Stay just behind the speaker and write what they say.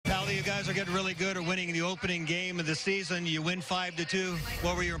you guys are getting really good at winning the opening game of the season. You win 5-2.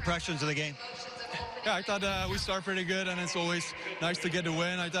 What were your impressions of the game? Yeah, I thought we started pretty good, and it's always nice to get the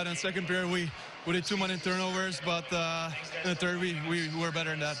win. I thought in the second period we did too many turnovers, but in the third we were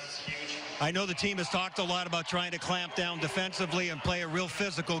better than that. I know the team has talked a lot about trying to clamp down defensively and play a real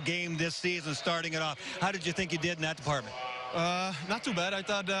physical game this season, starting it off. How did you think you did in that department? Not too bad. I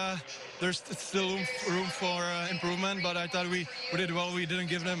thought there's still room for improvement, but I thought we did well. We didn't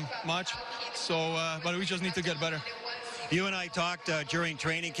give them much, so but we just need to get better. You and I talked during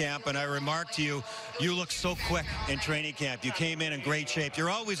training camp, and I remarked to you, you look so quick in training camp. You came in great shape. You're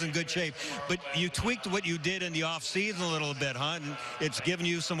always in good shape, but you tweaked what you did in the off-season a little bit, huh? And it's given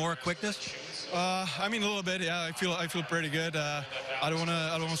you some more quickness? I mean, a little bit, yeah. I feel pretty good. I don't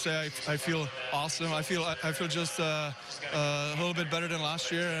wanna say I feel awesome. I feel just a little bit better than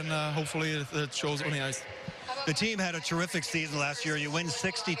last year, and hopefully it shows on the ice. The team had a terrific season last year. You win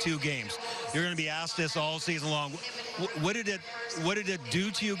 62 games. You're going to be asked this all season long. What did it do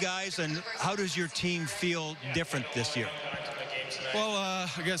to you guys, and how does your team feel different this year? Well, I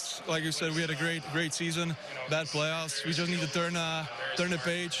guess, like you said, we had a great season, bad playoffs. We just need to turn the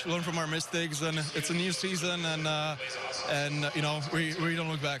page, learn from our mistakes, and it's a new season, and you know, we don't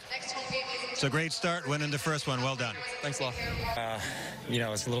look back. It's a great start, winning the first one. Well done. Thanks a lot. You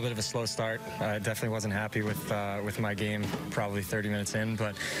know, it's a little bit of a slow start. I definitely wasn't happy with my game probably 30 minutes in,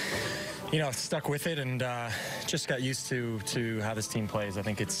 but you know, stuck with it and just got used to how this team plays. I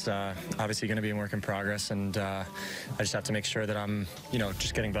think it's obviously going to be a work in progress, and I just have to make sure that I'm, you know,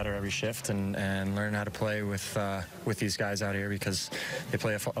 just getting better every shift and learn how to play with these guys out here, because they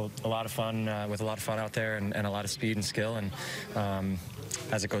play a lot of fun with a lot of fun out there and a lot of speed and skill. And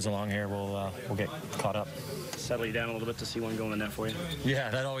as it goes along here, we'll get caught up. Settle you down a little bit to see one go in the net for you? Yeah,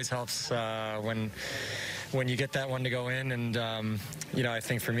 that always helps when you get that one to go in. And you know, I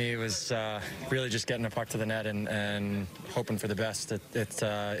think for me it was really just getting a puck to the net and hoping for the best.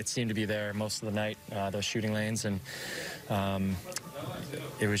 It seemed to be there most of the night, those shooting lanes, and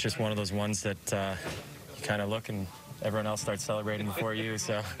it was just one of those ones that you kind of look and everyone else starts celebrating before you,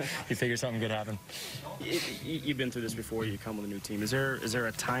 so you figure something good happened. You've been through this before. You come with a new team. Is there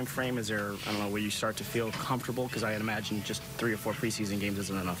a time frame? Is there, I don't know, where you start to feel comfortable? Because I imagine just 3 or 4 preseason games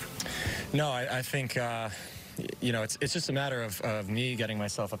isn't enough. No, I think you know, it's just a matter of me getting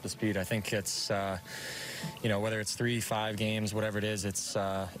myself up to speed. I think it's you know, whether it's 3, 5 games, whatever it is, it's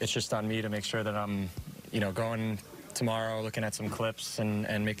just on me to make sure that I'm, you know, going tomorrow, looking at some clips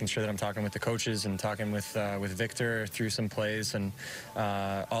and making sure that I'm talking with the coaches and talking with Victor through some plays, and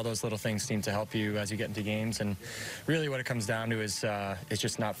all those little things seem to help you as you get into games. And really what it comes down to is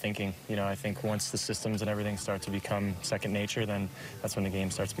just not thinking. You know, I think once the systems and everything start to become second nature, then that's when the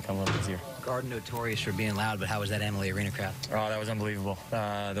game starts to become a little easier. Garden notorious for being loud, but how was that Amalie Arena crowd? Oh, that was unbelievable.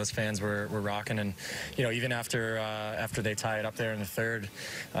 Those fans were rocking, and you know, even after they tie it up there in the third,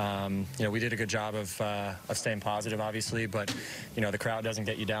 you know, we did a good job of staying positive, obviously, but you know, the crowd doesn't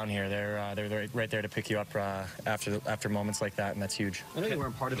get you down here. They're right there to pick you up after moments like that, and that's huge. I know you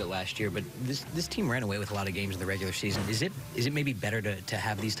weren't part of it last year, but this team ran away with a lot of games in the regular season. Is it maybe better to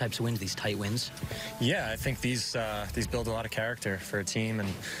have these types of wins, these tight wins? Yeah, I think these build a lot of character for a team,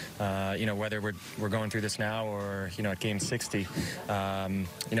 and you know, whether we're going through this now or, you know, at game 60, you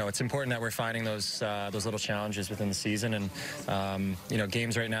know, it's important that we're finding those little challenges within the season. And you know,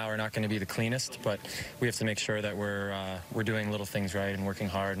 games right now are not going to be the cleanest, but we have to make sure that we're doing little things right and working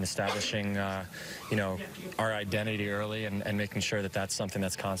hard and establishing you know, our identity early and making sure that that's something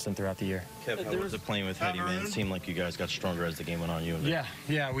that's constant throughout the year. Kev, how was it playing with Hetty, man? It seemed like you guys got stronger as the game went on. Yeah,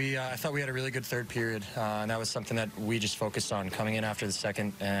 I thought we had a really good third period, and that was something that we just focused on coming in after the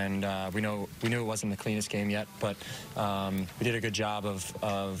second. And we knew it wasn't the cleanest game yet, but we did a good job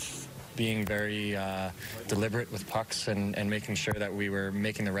of being very deliberate with pucks and making sure that we were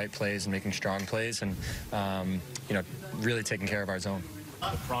making the right plays and making strong plays, and you know, really taking care of our zone.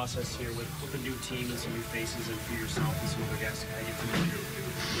 The process here with a new team and some new faces, and for yourself and some other guys, how you familiar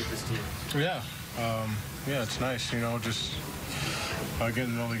with this team? Yeah, it's nice, you know, just getting to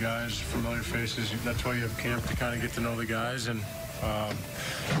know the guys, familiar faces. That's why you have camp, to kind of get to know the guys, and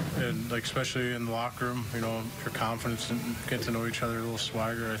like especially in the locker room, you know, your confidence and get to know each other, a little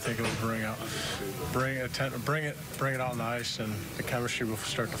swagger. I think it will bring it out on the ice, and the chemistry will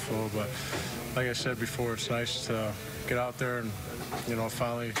start to flow. But like I said before, it's nice to get out there and, you know,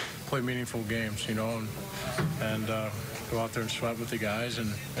 finally play meaningful games, you know, and go out there and sweat with the guys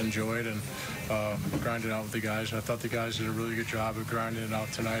and enjoy it and grind it out with the guys. And I thought the guys did a really good job of grinding it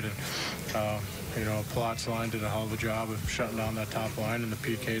out tonight. And You know, Palat's line did a hell of a job of shutting down that top line, and the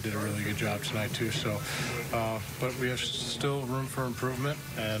PK did a really good job tonight too. So, but we have still room for improvement,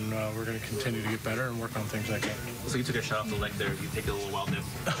 and we're going to continue to get better and work on things like that. So you took a shot off the leg there. You take a little wild nip.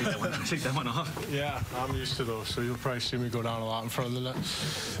 Take that one off. Yeah, I'm used to those, so you'll probably see me go down a lot in front of the net.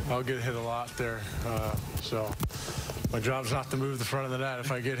 I'll get hit a lot there, so my job's not to move the front of the net.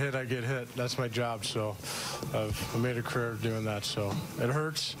 If I get hit, I get hit. That's my job, so I've made a career of doing that. So it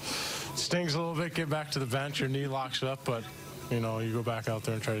hurts, stings a little bit, get back to the bench, your knee locks up, but you know, you go back out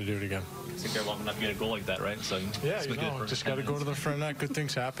there and try to do it again. I think they're long enough to get a goal like that, right? So yeah, you know, just got to go to the front of that. Good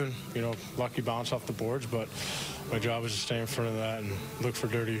things happen. You know, lucky bounce off the boards, but my job is to stay in front of that and look for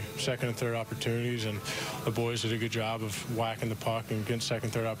dirty second and third opportunities. And the boys did a good job of whacking the puck and getting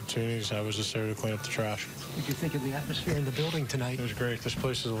second, third opportunities. I was just there to clean up the trash. What did you think of the atmosphere in the building tonight? It was great. This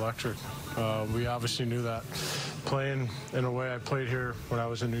place is electric. We obviously knew that. Playing in a way I played here when I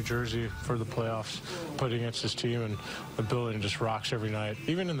was in New Jersey for the playoffs, played against this team, and the building just rocks every night.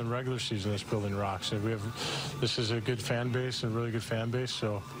 Even in the regular season, this building rocks. And this is a good fan base, and a really good fan base,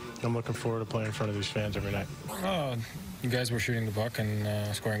 so I'm looking forward to playing in front of these fans every night. You guys were shooting the puck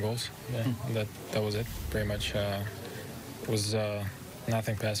and scoring goals. Yeah, that was it. Pretty much was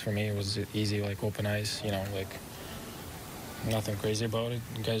nothing past for me. It was easy, like open ice, you know, like nothing crazy about it.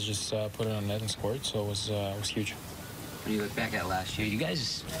 You guys just put it on net and scored, so it was huge. When you look back at last year, you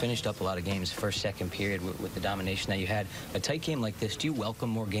guys finished up a lot of games first, second period with the domination that you had. A tight game like this, do you welcome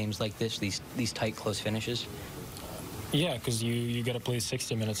more games like this, these tight, close finishes? Yeah, because you got to play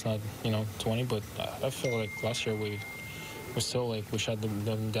 60 minutes, not 20. But I feel like last year we still we shut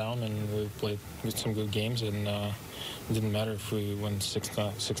them down and we played some good games, and it didn't matter if we won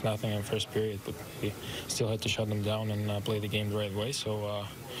 6-0 in the first period, but we still had to shut them down and play the game the right way. So.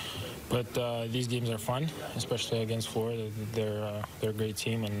 But these games are fun, especially against Florida. They're a great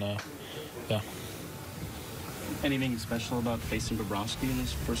team, and yeah. Anything special about facing Bobrovsky in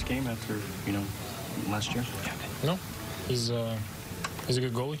this first game after last year? No, he's a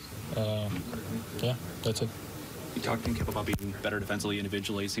good goalie. Yeah, that's it. You talked to Kip about being better defensively,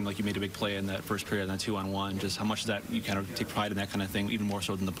 individually. It seemed like you made a big play in that first period on that 2-on-1. Just how much is that you kind of take pride in that kind of thing, even more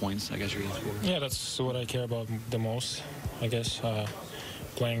so than the points, I guess you're going to score? Yeah, that's what I care about the most, I guess.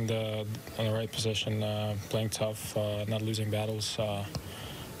 Playing on the right position, playing tough, not losing battles.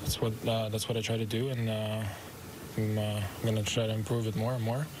 That's what I try to do, and I'm going to try to improve it more and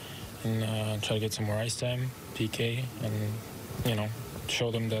more, and try to get some more ice time, PK, and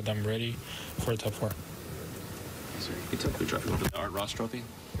show them that I'm ready for a top 4. You took the trophy going for the Art Ross Trophy?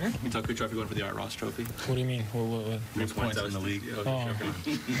 You took the trophy going for the Art Ross Trophy? What do you mean? What? Most points in the league.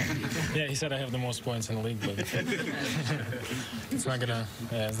 Yeah, he said I have the most points in the league, but it's not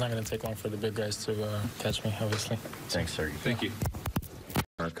gonna take long for the big guys to catch me, obviously. Thanks, Sergey. Thank you.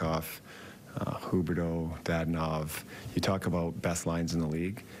 Markov, Huberdeau, Dadonov. You talk about best lines in the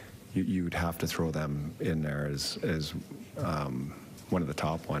league. You'd have to throw them in there as one of the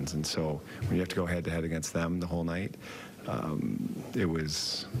top ones, and so when you have to go head-to-head against them the whole night, they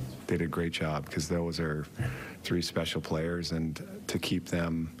did a great job, because those are 3 special players, and to keep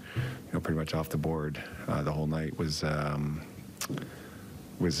them pretty much off the board the whole night was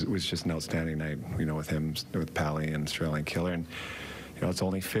just an outstanding night, with him, with Pally and Australian Killer. And it's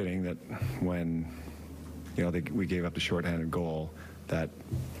only fitting that when we gave up the shorthanded goal, that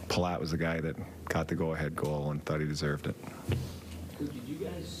Palat was the guy that got the go-ahead goal and thought he deserved it. Did you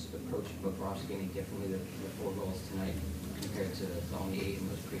guys approach Bobrovsky any differently than the 4 goals tonight compared to the only 8 in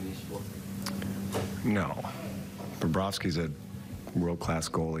those previous 4? No. Bobrovsky's a world-class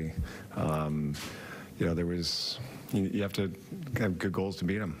goalie. You have to have good goals to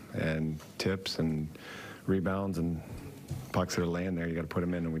beat him, and tips and rebounds and pucks that are laying there, you got to put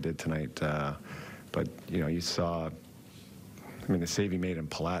them in, and we did tonight. But you saw, the save he made in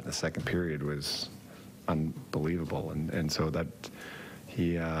Palat in the second period was unbelievable, and so that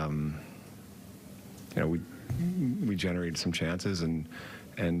he we generated some chances, and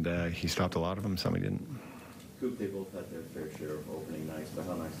he stopped a lot of them, some he didn't. Coop, they both had their fair share of opening nights, but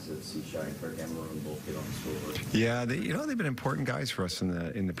how nice is it to see Shattenkirk and Maroon both get on the scoreboard? Yeah, they've been important guys for us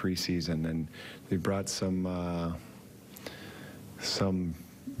in the preseason, and they brought some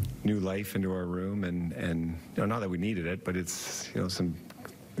new life into our room, and not that we needed it, but it's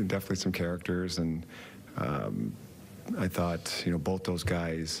definitely some characters, and I thought both those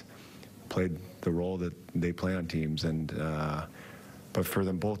guys played the role that they play on teams, and but for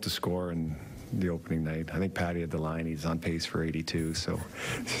them both to score in the opening night, I think Patty had the line, he's on pace for 82, so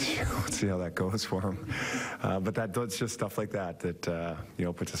let's see how that goes for him. But that's just stuff like that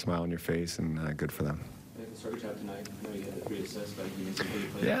puts a smile on your face, and good for them. Sergachev tonight, I know you had the 3 assists, but you made some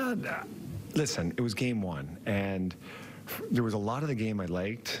good plays. Yeah, listen, it was game one, and there was a lot of the game I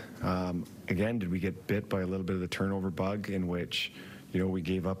liked. Again, did we get bit by a little bit of the turnover bug in which, we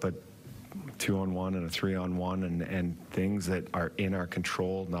gave up a 2-on-1 and a 3-on-1 and things that are in our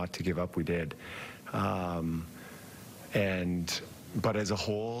control not to give up, we did. But as a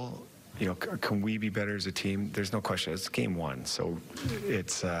whole, can we be better as a team? There's no question. It's game one, so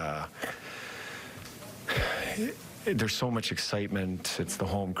it's there's so much excitement. It's the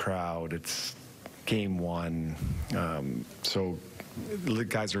home crowd. It's game one, so the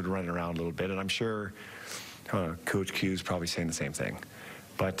guys are running around a little bit, and I'm sure Coach Q is probably saying the same thing.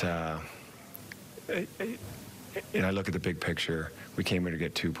 But and I look at the big picture. We came here to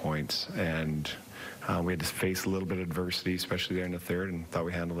get 2 points, and we had to face a little bit of adversity, especially there in the third, and thought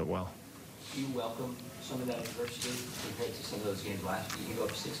we handled it well. Do you welcome some of that adversity compared to some of those games last year? You go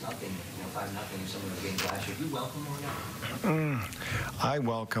up 6-0, 5-0 in some of those games last year. Do you welcome more of that? I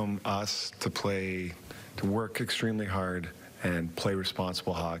welcome us to work extremely hard and play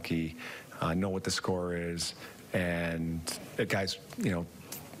responsible hockey, know what the score is, and guys,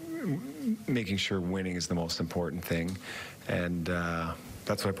 making sure winning is the most important thing, and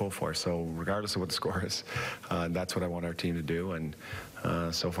that's what I pull for. So regardless of what the score is, that's what I want our team to do, and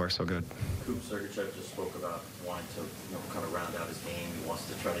so far so good. Coop Sergachev just spoke about wanting to kind of round out his game. He wants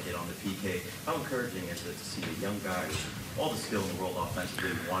to try to get on the PK. How encouraging is it to see a young guy with all the skill in the world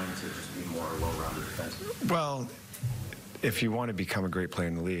offensively wanting to just be more well-rounded defensively? Well, if you want to become a great player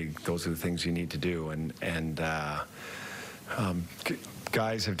in the league, those are the things you need to do, and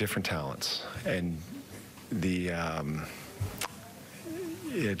guys have different talents, and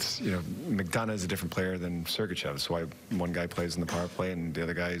McDonough is a different player than Sergachev. So one guy plays in the power play, and the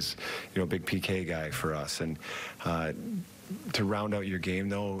other guy's, a big PK guy for us. And to round out your game,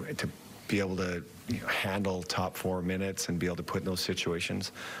 though, to be able to handle top 4 minutes and be able to put in those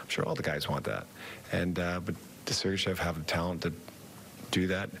situations, I'm sure all the guys want that. And but does Sergachev have the talent to do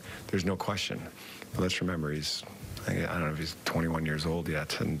that? There's no question. But let's remember, I don't know if he's 21 years old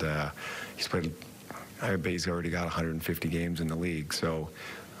yet, and he's played. I bet he's already got 150 games in the league, so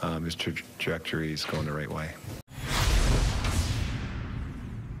his trajectory is going the right way.